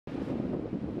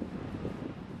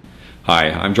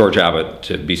Hi, I'm George Abbott,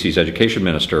 BC's Education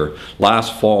Minister.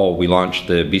 Last fall we launched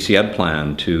the BC Ed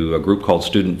Plan to a group called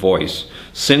Student Voice.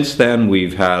 Since then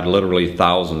we've had literally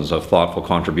thousands of thoughtful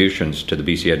contributions to the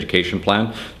BC Education Plan.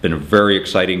 It's been a very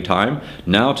exciting time.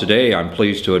 Now today I'm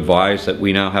pleased to advise that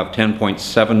we now have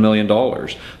 $10.7 million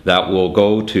that will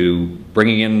go to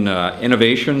bringing in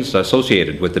innovations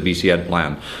associated with the BC Ed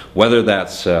Plan, whether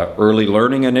that's early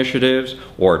learning initiatives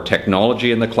or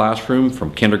technology in the classroom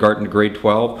from kindergarten to grade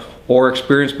 12, or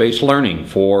experience-based learning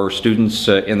for students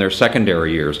in their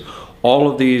secondary years.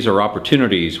 All of these are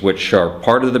opportunities which are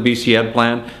part of the BC Ed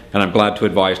Plan, and I'm glad to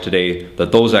advise today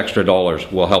that those extra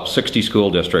dollars will help 60 school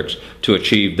districts to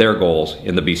achieve their goals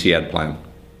in the BC Ed Plan.